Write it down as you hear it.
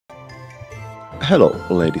Hello,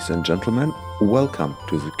 ladies and gentlemen, welcome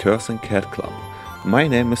to the Cursing Cat Club. My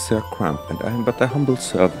name is Sir Crump and I am but a humble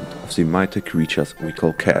servant of the mighty creatures we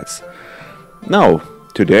call cats. Now,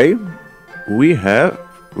 today we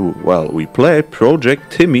play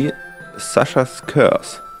Project Timi, Sasha's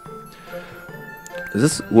Curse.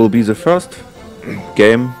 This will be the first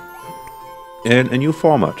game in a new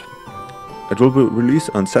format. It will be released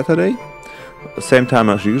on Saturday, same time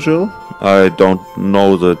as usual. I don't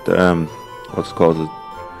know that what's called the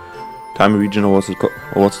time region or what's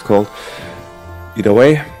it called. Either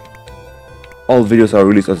way, all videos are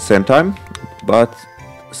released at the same time, but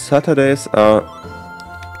Saturdays are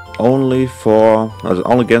only for the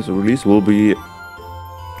only games released will be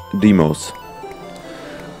demos.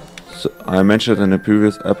 So I mentioned in a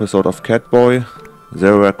previous episode of Catboy,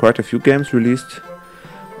 there were quite a few games released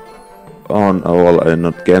on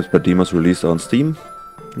not games but demos released on Steam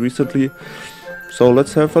recently. So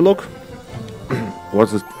let's have a look.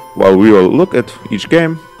 We will look at each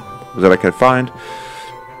game that I can find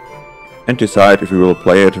and decide if we will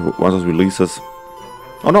play it once it releases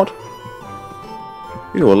or not.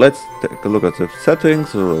 Let's take a look at the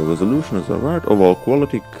settings. The resolution is alright. Overall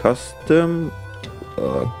quality, custom.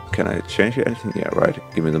 Can I change anything? Yeah, right.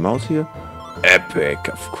 Give me the mouse here. Epic,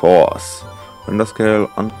 of course. Render scale,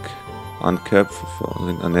 uncapped,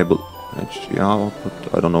 enable HDR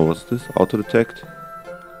output. I don't know what's this. Auto detect.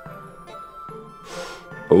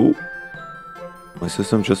 Oh, my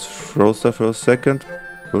system just froze there for a second.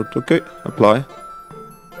 But okay, apply.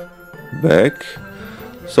 Back.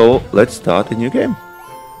 So let's start a new game.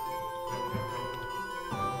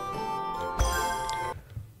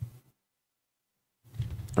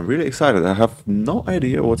 I'm really excited. I have no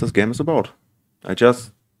idea what this game is about. I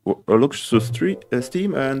just looked through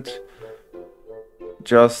Steam and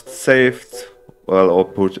just saved, or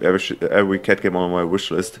put every cat game on my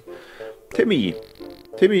wish list. Timi,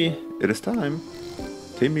 it is time.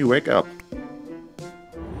 Timi, wake up.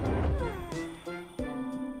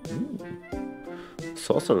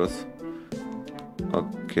 Sorceress.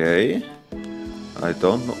 Okay. I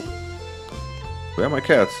don't know. Where are my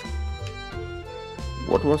cats?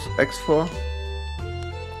 What was X for?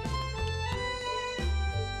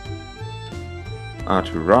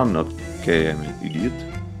 To run. Okay, I'm an idiot.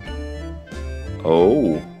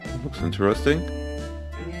 Oh, looks interesting.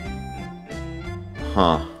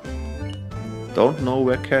 Huh. Don't know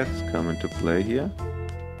where cats come into play here.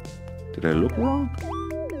 Did I look wrong?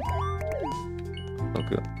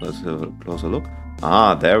 Okay, let's have a closer look.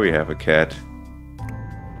 Ah, there we have a cat.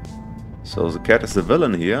 So the cat is the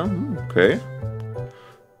villain here. Okay.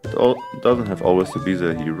 It doesn't have always to be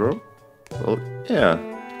the hero. Well, yeah.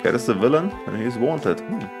 Cat is the villain and he's wanted.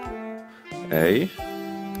 A.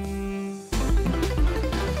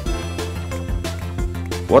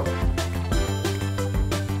 What?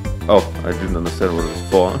 Oh, I didn't understand what it was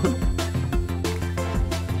for.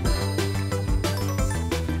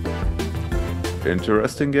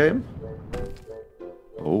 Interesting game.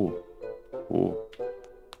 Oh.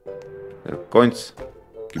 Coins.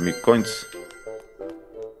 Give me coins.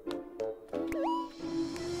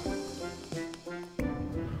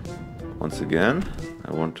 Once again,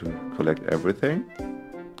 I want to collect everything.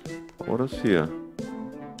 What is here?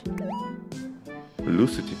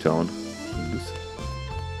 Velocity Town.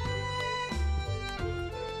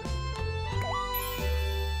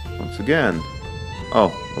 Once again.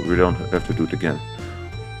 Oh, but we don't have to do it again.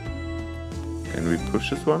 Can we push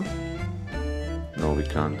this one? No, we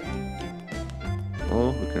can't.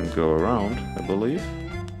 Well, we can go around, I believe.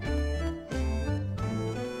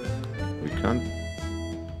 We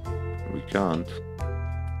can't.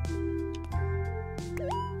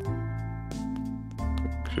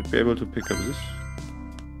 Should be able to pick up this.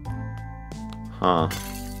 Huh.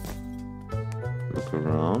 Look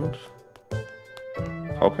around.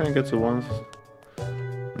 How can I get the ones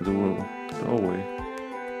in the world? No way.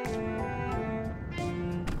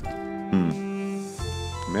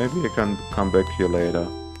 Maybe I can come back here later.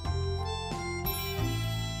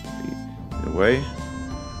 Anyway.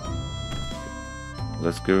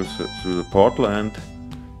 Let's go through the portal and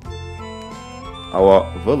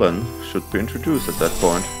our villain should be introduced at that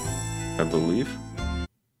point, I believe.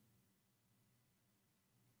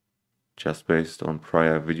 Just based on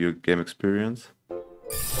prior video game experience.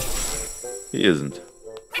 He isn't.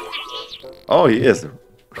 Oh, he is.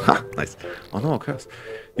 Ha, nice. Oh no, curse.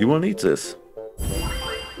 You will need this.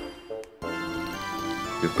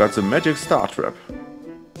 You've got the magic star trap.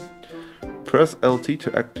 Press LT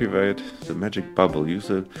to activate the magic bubble. Use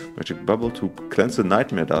the magic bubble to cleanse the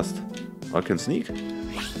nightmare dust. I can sneak.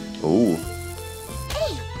 Oh.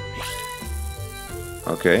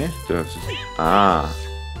 Okay, there's... Ah,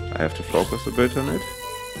 I have to focus a bit on it.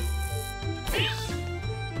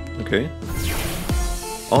 Okay.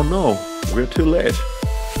 Oh no, we're too late.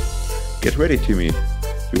 Get ready, Timi.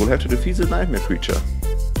 You will have to defeat the nightmare creature.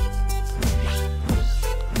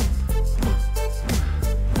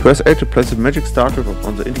 Press A to place a magic starter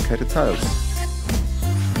on the indicated tiles.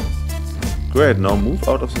 Great, now move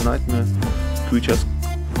out of the nightmare creature's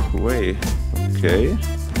way. Okay.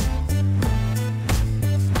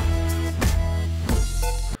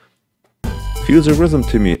 Feel the rhythm,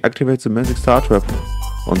 Timi. Activate the magic star trap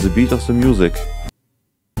on the beat of the music.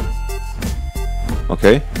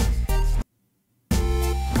 Okay.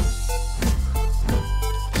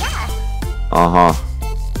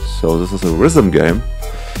 So this is a rhythm game.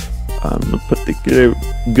 I'm not particularly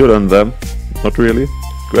good on them. Not really.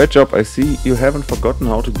 Great job, I see you haven't forgotten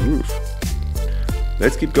how to groove.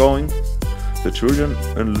 Let's keep going. The children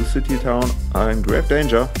in Lucity Town are in grave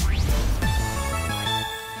danger.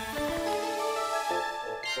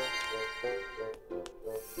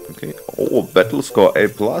 Okay. Oh, battle score A+.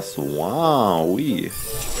 Wow.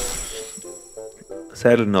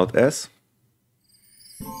 Saddle note S.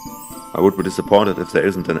 I would be disappointed if there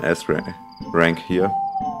isn't an S rank here.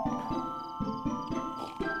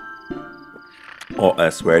 Or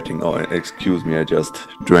S rating. Oh, excuse me, I just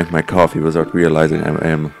drank my coffee without realizing I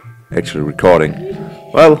am actually recording.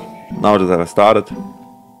 Well, now that I've started,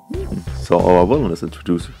 so our villain is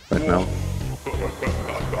introduced right now.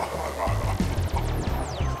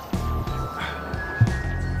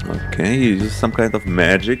 Okay, he uses some kind of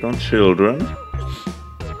magic on children.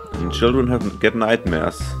 And children get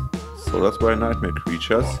nightmares. So that's why nightmare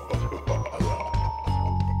creatures.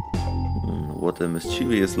 What a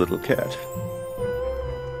mischievous little cat.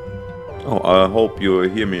 Oh, I hope you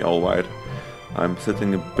hear me alright. I'm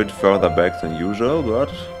sitting a bit further back than usual,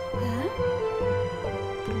 but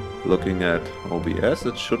looking at OBS,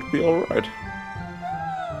 it should be alright.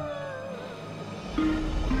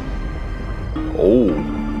 Oh,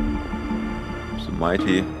 the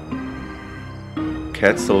mighty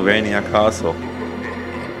Castlevania castle.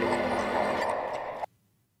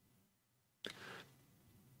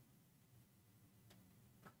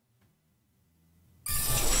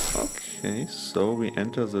 Okay, so we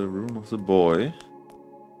enter the room of the boy.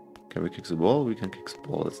 Can we kick the ball? We can kick the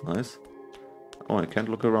ball, that's nice. Oh, I can't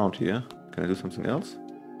look around here. Can I do something else?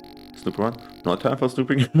 Snoop around? No time for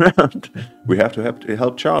snooping around. We have to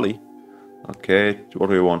help Charlie. Okay, what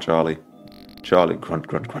do you want, Charlie? Charlie, grunt,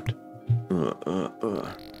 grunt, grunt.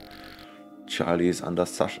 Charlie is under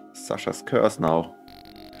Sasha's curse now.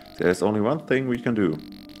 There's only one thing we can do.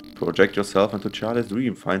 Project yourself into Charlie's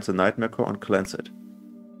dream, find the nightmare core and cleanse it.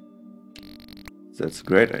 That's a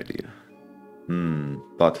great idea.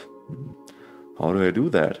 But how do I do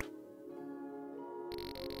that?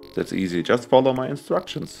 That's easy, just follow my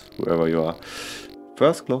instructions, whoever you are.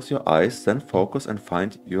 First close your eyes, then focus and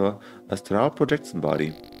find your astral projection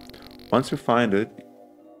body. Once you find it,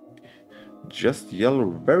 just yell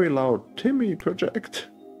very loud, Timi, project!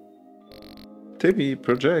 Timi,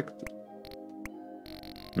 project!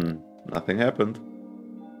 Nothing happened.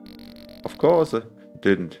 Of course it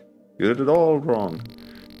didn't. You did it all wrong.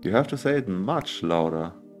 You have to say it much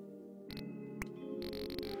louder.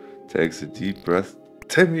 Takes a deep breath.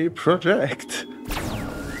 Timi, project!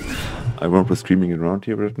 I won't be screaming around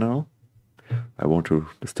here right now. I want to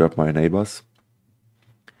disturb my neighbors.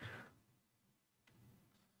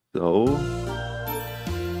 So,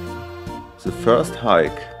 the first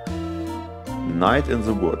hike. Night in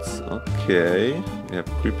the woods. Okay, we have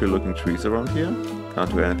creepy looking trees around here. Can't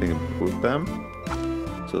do anything with them.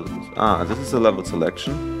 So, this is a level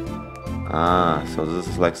selection. So this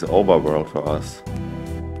is like the overworld for us.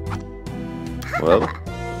 Well,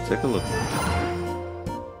 let's take a look.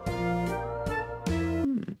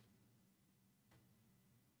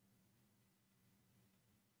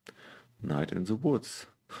 Night in the Woods.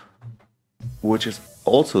 Which is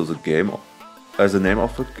also the game as the name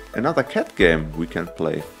of another cat game we can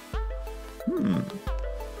play.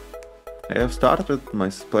 I have started with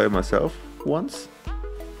play myself once.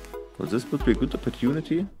 But this would be a good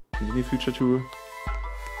opportunity in the near future to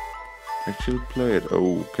actually play it.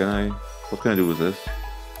 Oh, what can I do with this?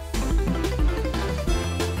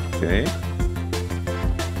 Okay.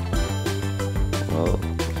 Well,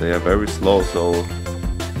 they are very slow, so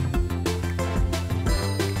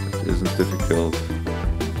it isn't difficult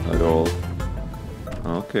at all.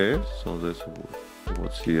 Okay, so this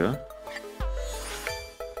what's here?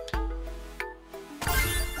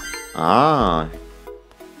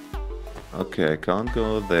 Okay, I can't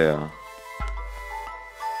go there.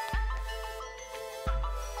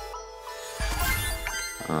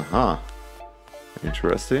 Aha.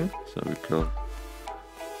 Interesting. So we can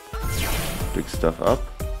pick stuff up.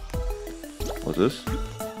 What's this?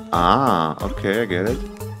 Ah, okay, I get it.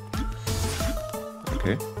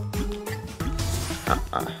 Okay.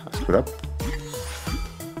 I screwed up.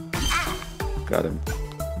 Got him.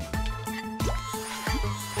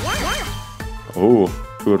 Oh,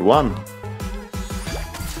 2 at 1.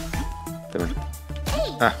 Damn it.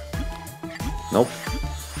 Ah. Nope.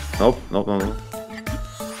 Nope, nope, nope, nope.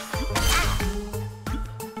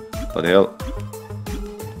 What the hell?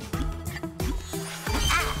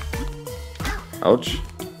 Ouch.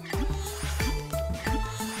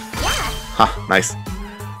 Ha, nice.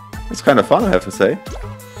 It's kind of fun, I have to say.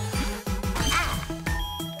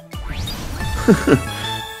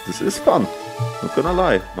 This is fun. Not gonna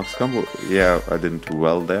lie. Max combo. Yeah, I didn't do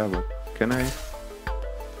well there, but can I?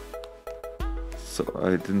 So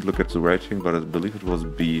I didn't look at the rating, but I believe it was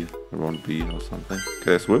B, around B or something.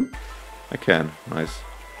 Can I swim? I can. Nice.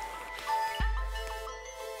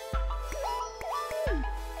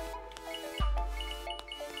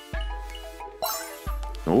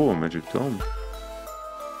 Oh, a magic dome.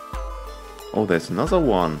 Oh, there's another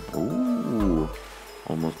one. Ooh,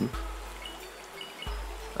 almost.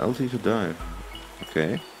 LT to dive.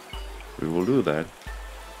 Okay, we will do that.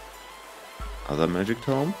 Other magic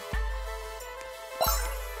tome.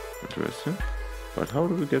 Interesting. But how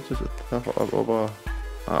do we get this stuff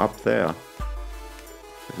up there?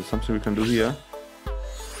 Is there something we can do here?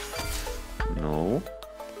 No.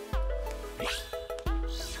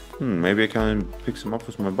 Maybe I can pick them up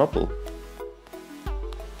with my bubble.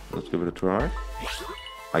 Let's give it a try.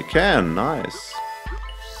 I can! Nice!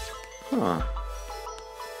 Huh.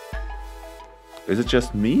 Is it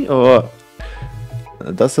just me, or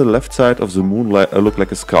does the left side of the moon look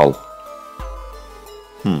like a skull?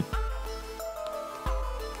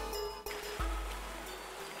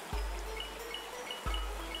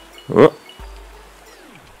 Oh.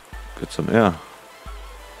 Get some air.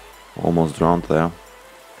 Almost drowned there.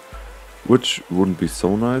 Which wouldn't be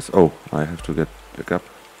so nice. Oh, I have to get back up.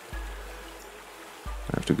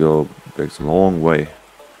 I have to go back a long way.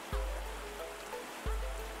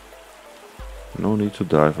 No need to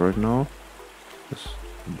dive right now.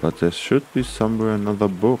 But there should be somewhere another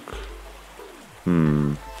book.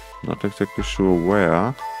 Not exactly sure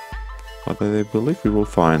where. But I believe we will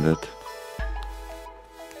find it.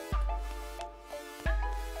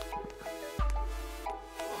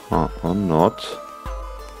 Huh, or not.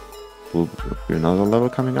 Will be another level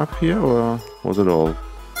coming up here, or was it all?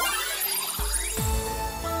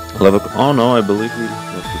 Level. Oh no, I believe we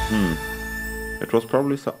lost it. It was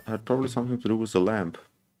probably had probably something to do with the lamp.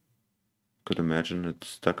 Could imagine it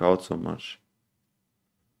stuck out so much.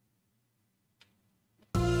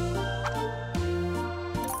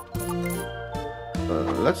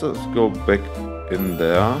 Let's just go back in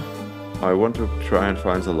there. I want to try and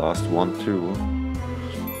find the last one too.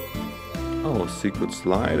 Oh, secret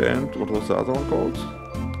slide, and what was the other one called?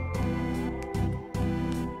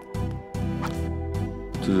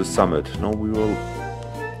 To the summit. Now we will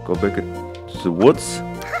go back to the woods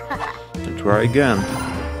and try again.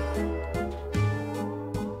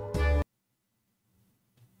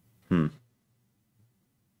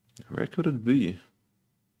 Where could it be?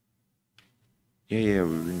 Yeah,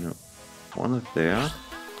 we know. One is there.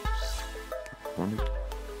 One,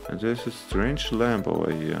 and there's a strange lamp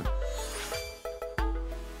over here.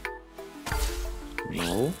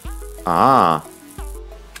 No. Ah.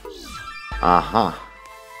 Aha.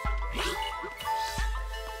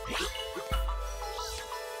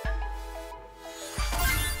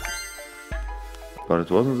 But it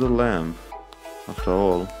wasn't the lamp, after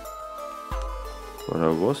all. But I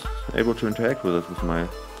was able to interact with it with my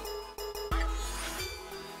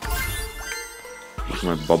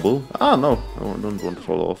bubble. Ah, no, I don't want to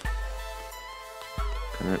fall off.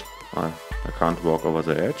 Can I can't walk over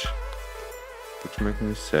the edge, which makes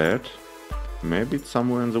me sad. Maybe it's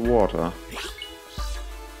somewhere in the water.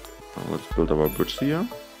 Now let's build our bridge here.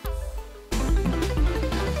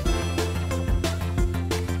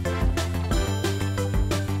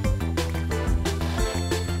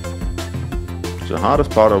 The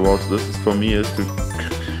hardest part about this is for me is to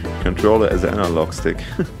control it as an analog stick.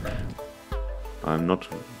 I'm not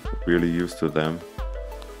really used to them.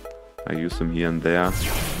 I use them here and there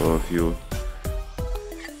for a few.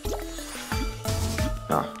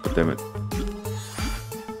 Ah, but damn it.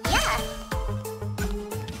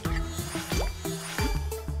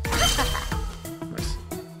 Nice.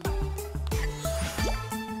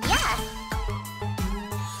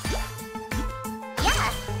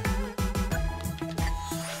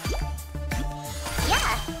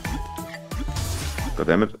 God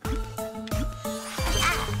damn it.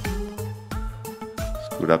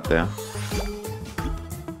 Screwed up there.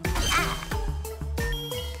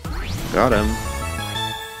 Got him.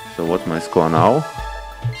 So what's my score now?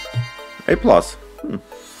 A+. Not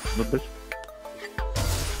bad.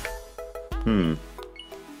 Can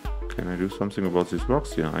I do something about these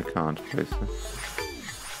rocks here? I can't.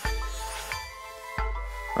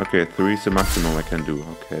 Okay, 3 is the maximum I can do.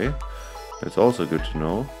 Okay. That's also good to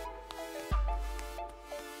know.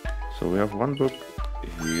 So we have one book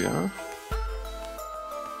here.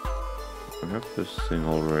 I have this thing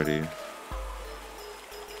already.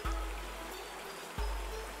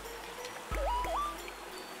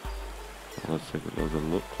 Let's take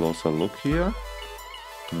a closer look here.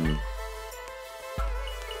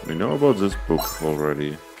 We know about this book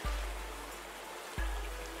already.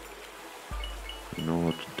 We know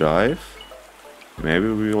how to dive. Maybe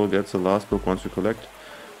we will get the last book once we collect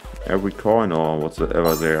every coin or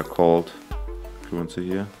whatsoever they are called. Currency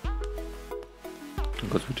here.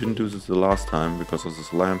 Because we didn't do this the last time because of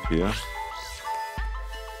this lamp here.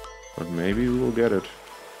 But maybe we will get it.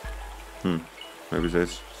 Maybe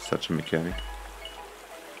there's such a mechanic.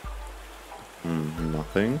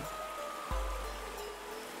 Nothing.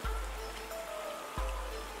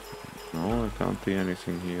 No, I can't see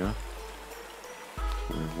anything here.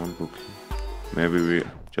 One book. Maybe we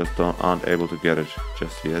just aren't able to get it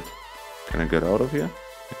just yet. Can I get out of here?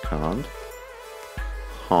 I can't.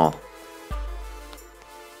 Huh.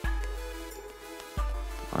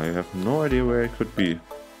 I have no idea where it could be.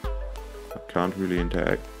 I can't really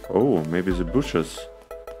interact. Oh, maybe the bushes.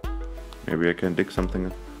 Maybe I can dig something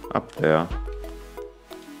up there.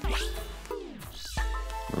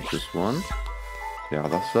 Not this one. The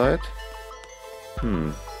other side.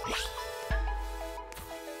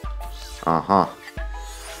 Aha.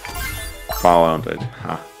 Found it.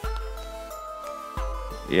 Ha.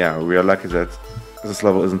 Yeah, we are lucky that this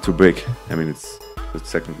level isn't too big. I mean, it's the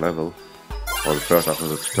second level. Or the first after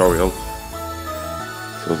the tutorial.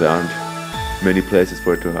 So there aren't many places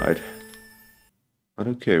for it to hide. But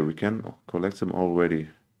okay, we can collect them already.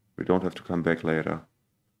 We don't have to come back later.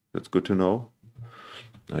 That's good to know.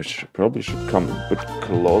 I probably should come a bit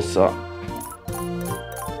closer.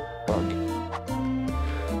 Fuck.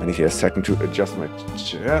 I need here a second to adjust my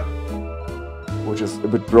chair, which is a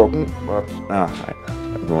bit broken, but I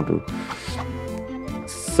don't want to.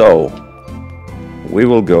 So, we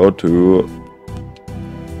will go to,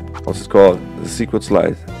 what's it called? The secret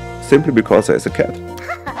slide. Simply because there's a cat.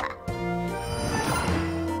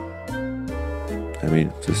 I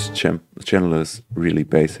mean, this channel is really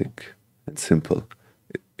basic and simple.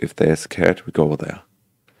 If there's a cat, we go there.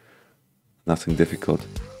 Nothing difficult.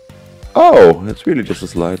 Oh, it's really just a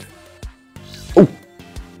slide. Oh!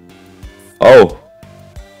 Oh!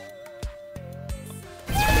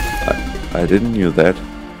 I didn't knew that.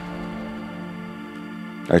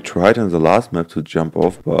 I tried in the last map to jump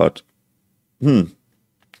off, but...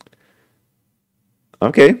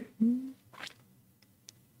 Okay.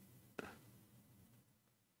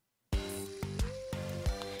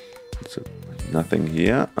 So, nothing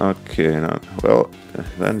here. Okay, now, well,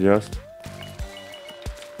 then just...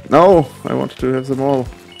 No! I wanted to have them all.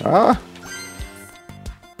 Ah!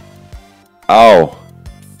 Ow!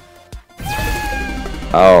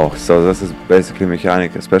 Oh, so this is basically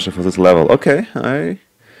mechanic, especially for this level. Okay, I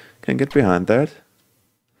can get behind that.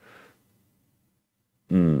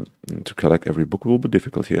 To collect every book will be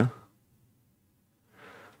difficult here.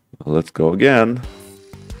 Well, let's go again.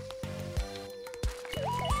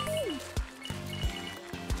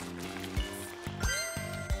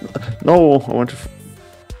 No, I went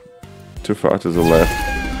too far to the left.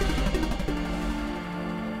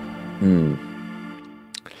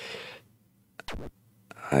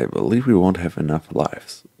 I believe we won't have enough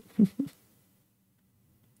lives.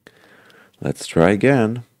 Let's try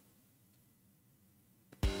again.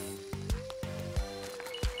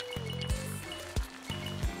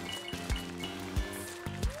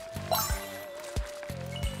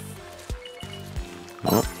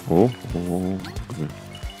 Oh,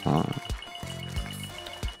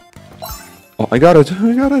 I got it!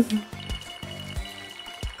 I got it!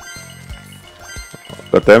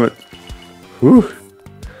 God damn it! Whew!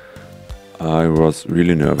 I was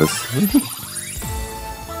really nervous.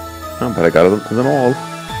 Oh, but I got them all.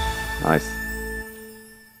 Nice.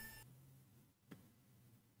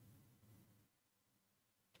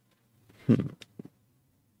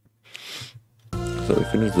 So we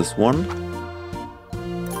finished this one.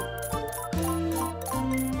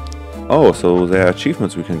 Oh, so there are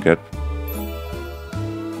achievements we can get.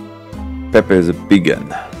 Pepe is a big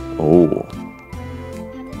one. Oh.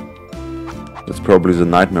 That's probably the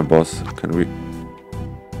nightmare boss. Can we...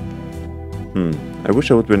 I wish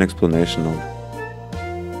there would be an explanation on...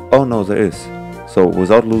 Oh no, there is. So,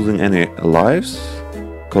 without losing any lives,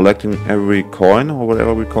 collecting every coin, or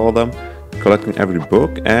whatever we call them, collecting every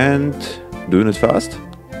book, and doing it fast?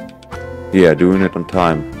 Yeah, doing it on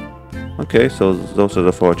time. Okay, so those are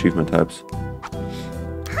the 4 achievement types.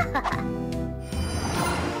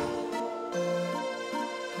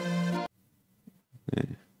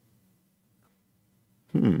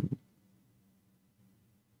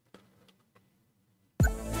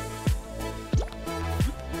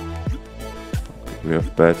 We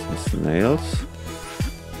have bats and snails.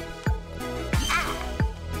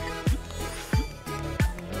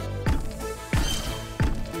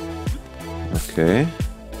 Okay.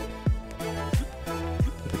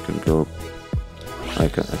 I can go... I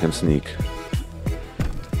can sneak.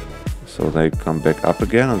 So they come back up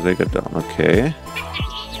again and they get down. Okay.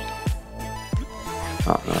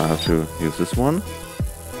 Ah, now I have to use this one.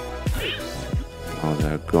 Now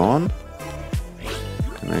they're gone.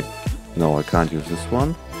 Can I... No, I can't use this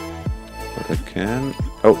one. But I can...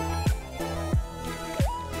 Oh!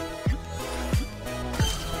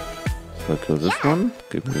 So I kill this one.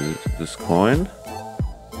 Give me this coin.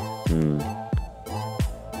 The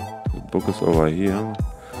book is over here.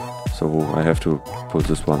 So I have to put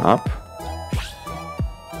this one up.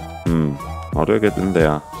 How do I get in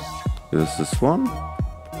there? Is this one?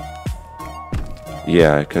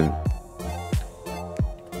 Yeah, I can...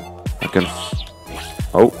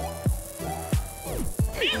 Oh!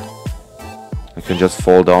 I can just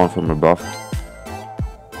fall down from above.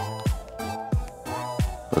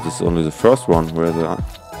 But this is only the first one, where are the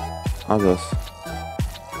others?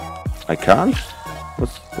 I can't?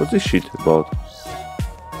 What's this shit about?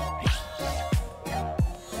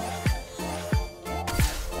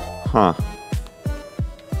 Huh.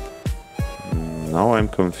 Now I'm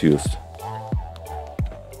confused.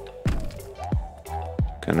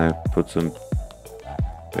 Can I put them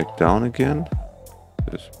back down again?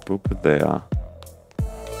 This book there.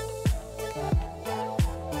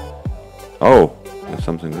 Oh, there's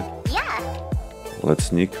something there. Yeah. Let's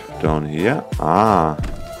sneak down here. Ah.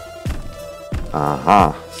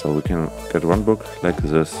 Aha. So we can get one book like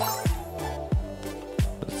this.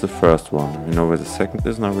 That's the first one. We know where the second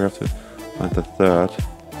is. Now we have to find the third.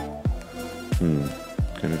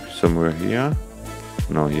 Can it be somewhere here?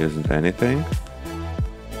 No, here isn't anything.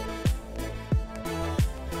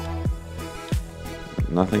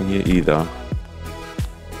 Nothing here either.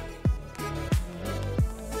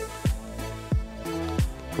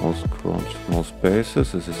 Small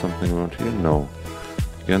spaces. Is there something around here? No.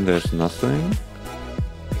 Again, there's nothing.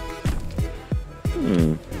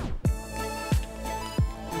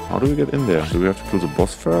 How do we get in there? Do we have to kill the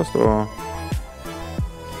boss first, or...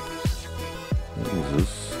 What is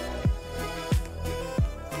this?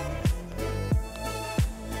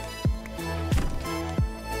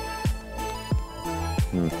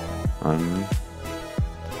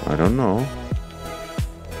 I don't know.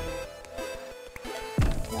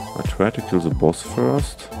 I try to kill the boss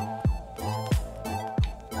first.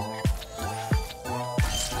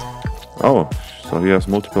 Oh, so he has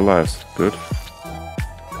multiple lives. Good.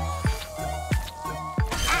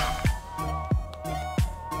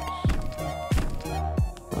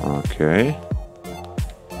 Okay.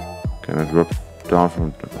 Can I drop down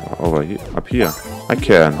from over here? Up here? I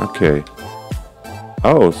can, okay.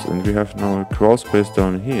 Oh, and we have now a crawl space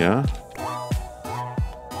down here.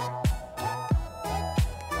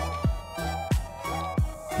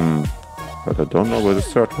 But I don't know where the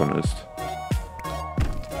third one is.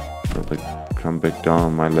 So they come back down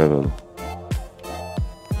on my level.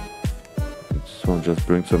 This one just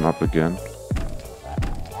brings them up again.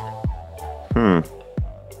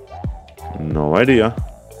 No idea.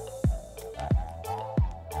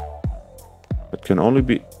 It can only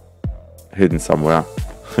be hidden somewhere.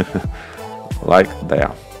 Like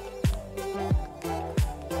there.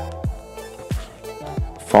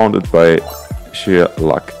 Found it by sheer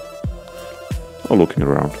luck. Or looking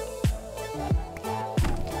around.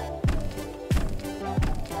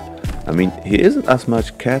 I mean, here isn't as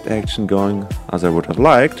much cat action going as I would have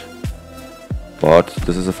liked. But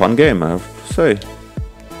this is a fun game, I have to say.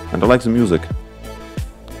 And I like the music.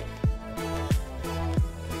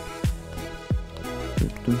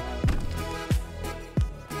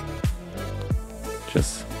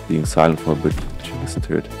 Just being silent for a bit to listen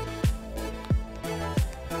to it.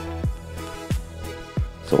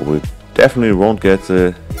 So we definitely won't get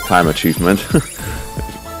the time achievement.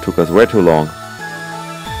 It took us way too long.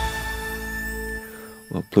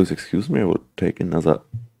 Well, please excuse me, I will take another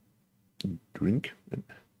drink.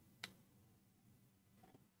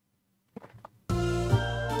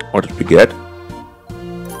 What did we get?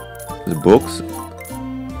 The books.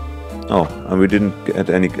 Oh, and we didn't get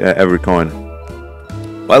any every coin.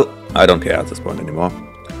 Well, I don't care at this point anymore.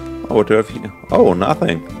 Oh, what do I have here? Oh,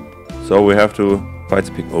 nothing. So we have to fight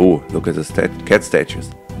the pig. Oh, look at the cat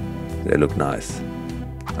statues. They look nice.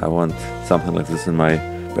 I want something like this in my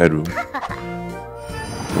bedroom.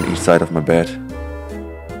 On each side of my bed.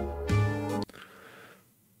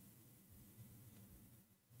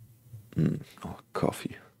 Oh,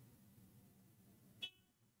 coffee.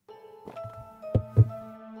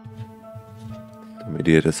 The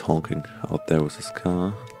idiot is honking out there with his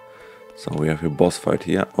car. So we have a boss fight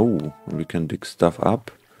here. Oh, we can dig stuff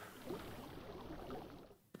up.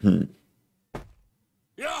 I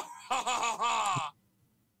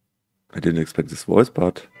didn't expect this voice,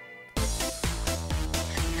 but...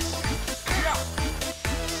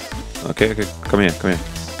 Okay, come here, come here.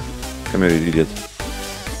 Come here, you idiot.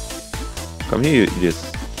 Come here, you idiot.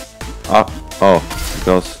 Ah, oh, it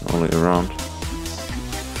goes only around.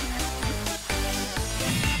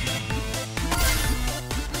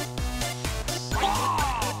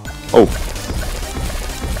 Oh.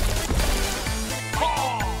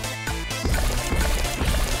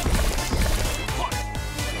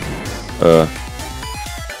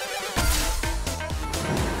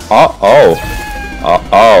 Uh-oh.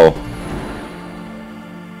 Uh-oh.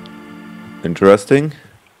 Interesting.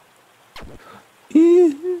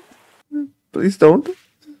 Please don't.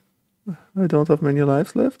 I don't have many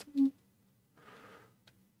lives left.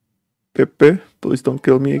 Pepe, please don't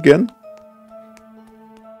kill me again.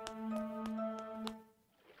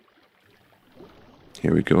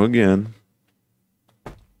 Here we go again.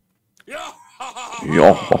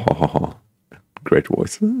 Yo, great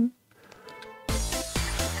voice.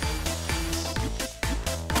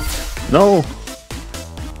 No.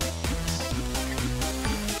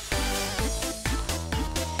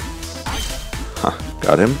 Ha,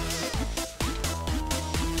 got him.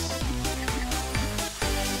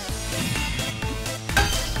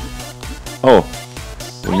 Oh,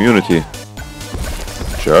 immunity.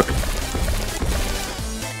 Jerk.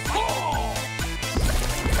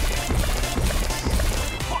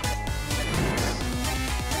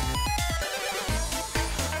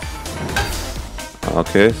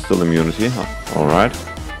 Okay, still immunity. Alright.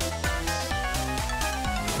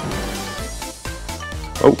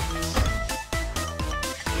 Oh.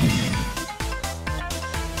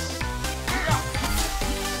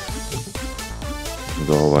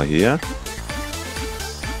 Go over here.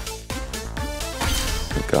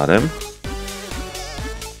 Got him.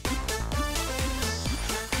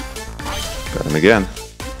 Got him again.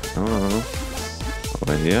 Oh.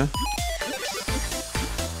 Over here.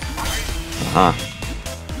 Aha.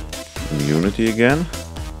 Immunity again.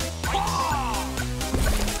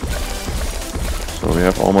 So we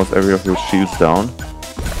have almost every of your shields down.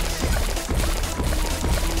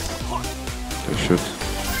 We should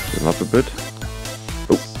heal up a bit.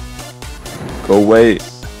 Oh. Go away.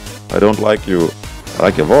 I don't like you. I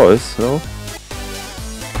like your voice, though.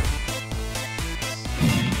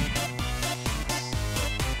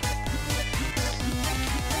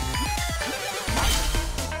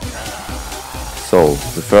 So,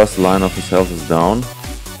 the first line of his health is down.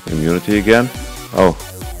 Immunity again. Oh,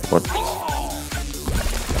 what?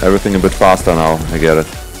 Everything a bit faster now, I get it.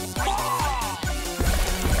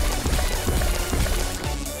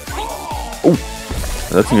 Oh,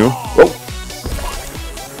 that's new. Whoa.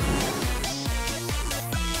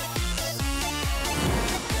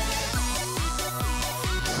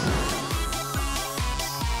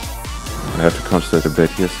 I have to concentrate a bit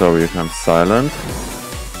here, sorry if I'm silent.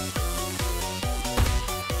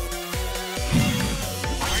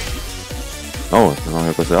 Oh, now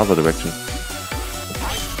here goes the other direction.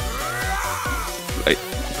 Hey,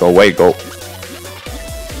 go away, go.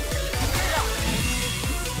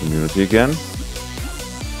 Immunity again.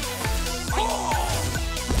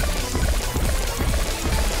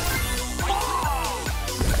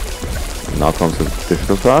 Now comes the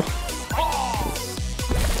difficult part.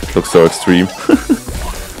 It looks so extreme.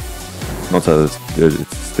 Not that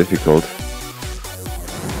it's difficult.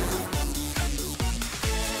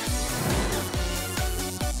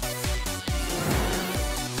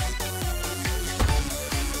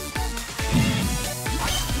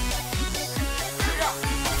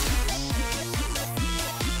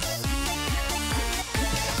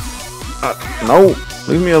 No!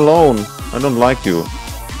 Leave me alone! I don't like you.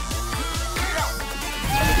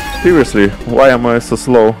 Seriously, why am I so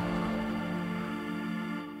slow?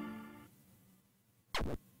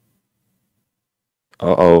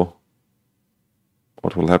 Uh-oh.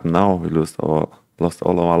 What will happen now? We lose our lost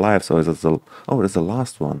all of my life, so it's the... Oh, it's the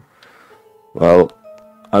last one. Well,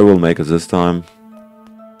 I will make it this time.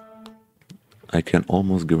 I can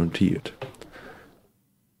almost guarantee it.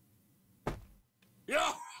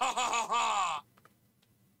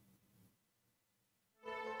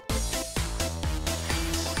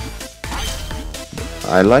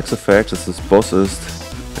 I like the fact that this boss is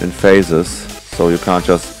in phases, so you can't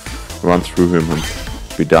just run through him and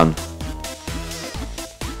be done.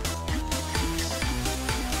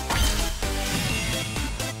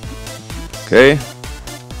 Okay,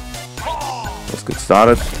 let's get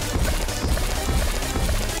started.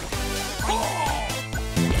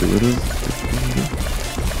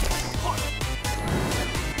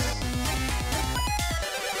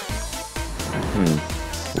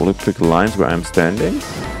 Will it pick lines where I'm standing?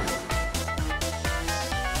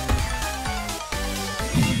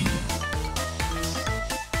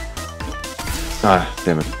 Ah,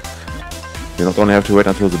 damn it. You not only have to wait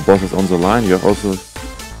until the boss is on the line, you have also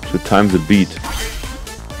to time the beat.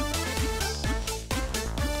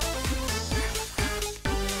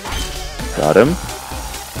 Got him.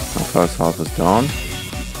 Our first half is down.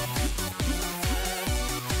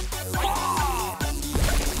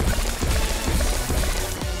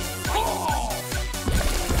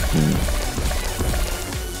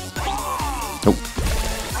 Nope.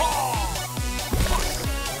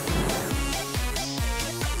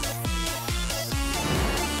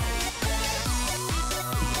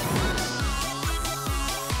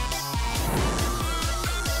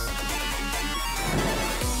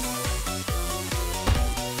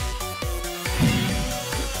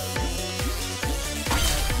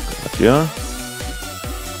 Gotcha.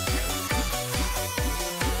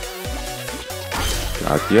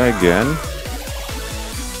 Gotcha again.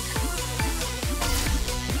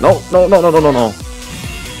 No, no, no, no, no, no, no.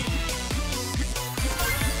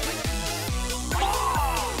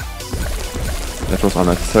 That was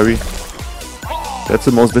unnecessary. That's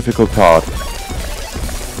the most difficult part.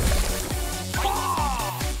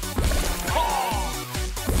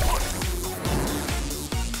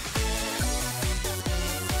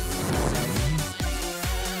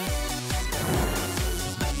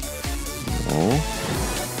 No.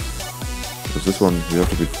 With this one you have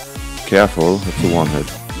to be careful. It's a one hit.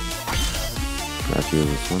 Got you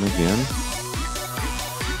this one again.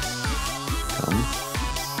 Come.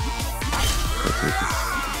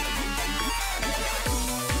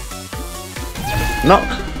 No!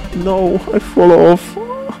 No! I fall off!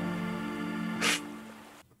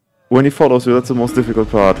 When he follows you, that's the most difficult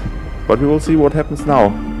part. But we will see what happens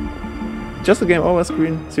now. Just a game over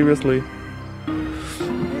screen, seriously.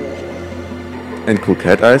 And cool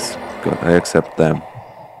cat eyes? God, I accept them.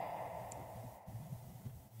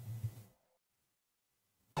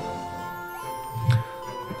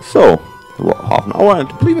 So, well, half an hour,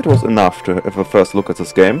 and I believe it was enough to have a first look at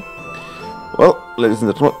this game. Well, ladies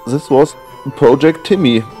and gentlemen, this was Project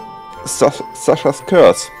Timi, Sasha's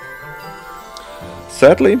Curse.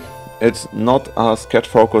 Sadly, it's not as cat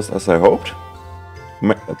focused as I hoped.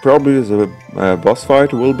 Probably the boss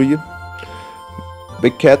fight will be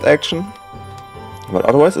big cat action, but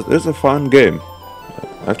otherwise it is a fun game.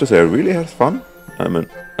 I have to say, I really had fun. I mean,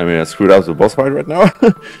 I screwed up the boss fight right now.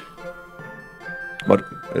 But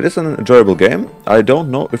it is an enjoyable game. I don't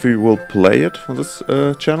know if we will play it on this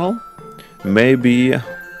channel. Maybe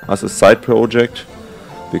as a side project,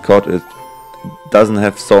 because it doesn't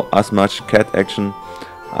have as much cat action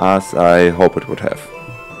as I hope it would have,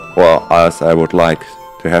 or as I would like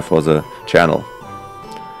to have for the channel.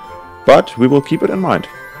 But we will keep it in mind.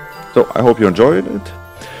 So I hope you enjoyed it,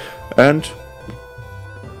 and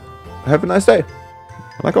have a nice day,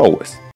 like always.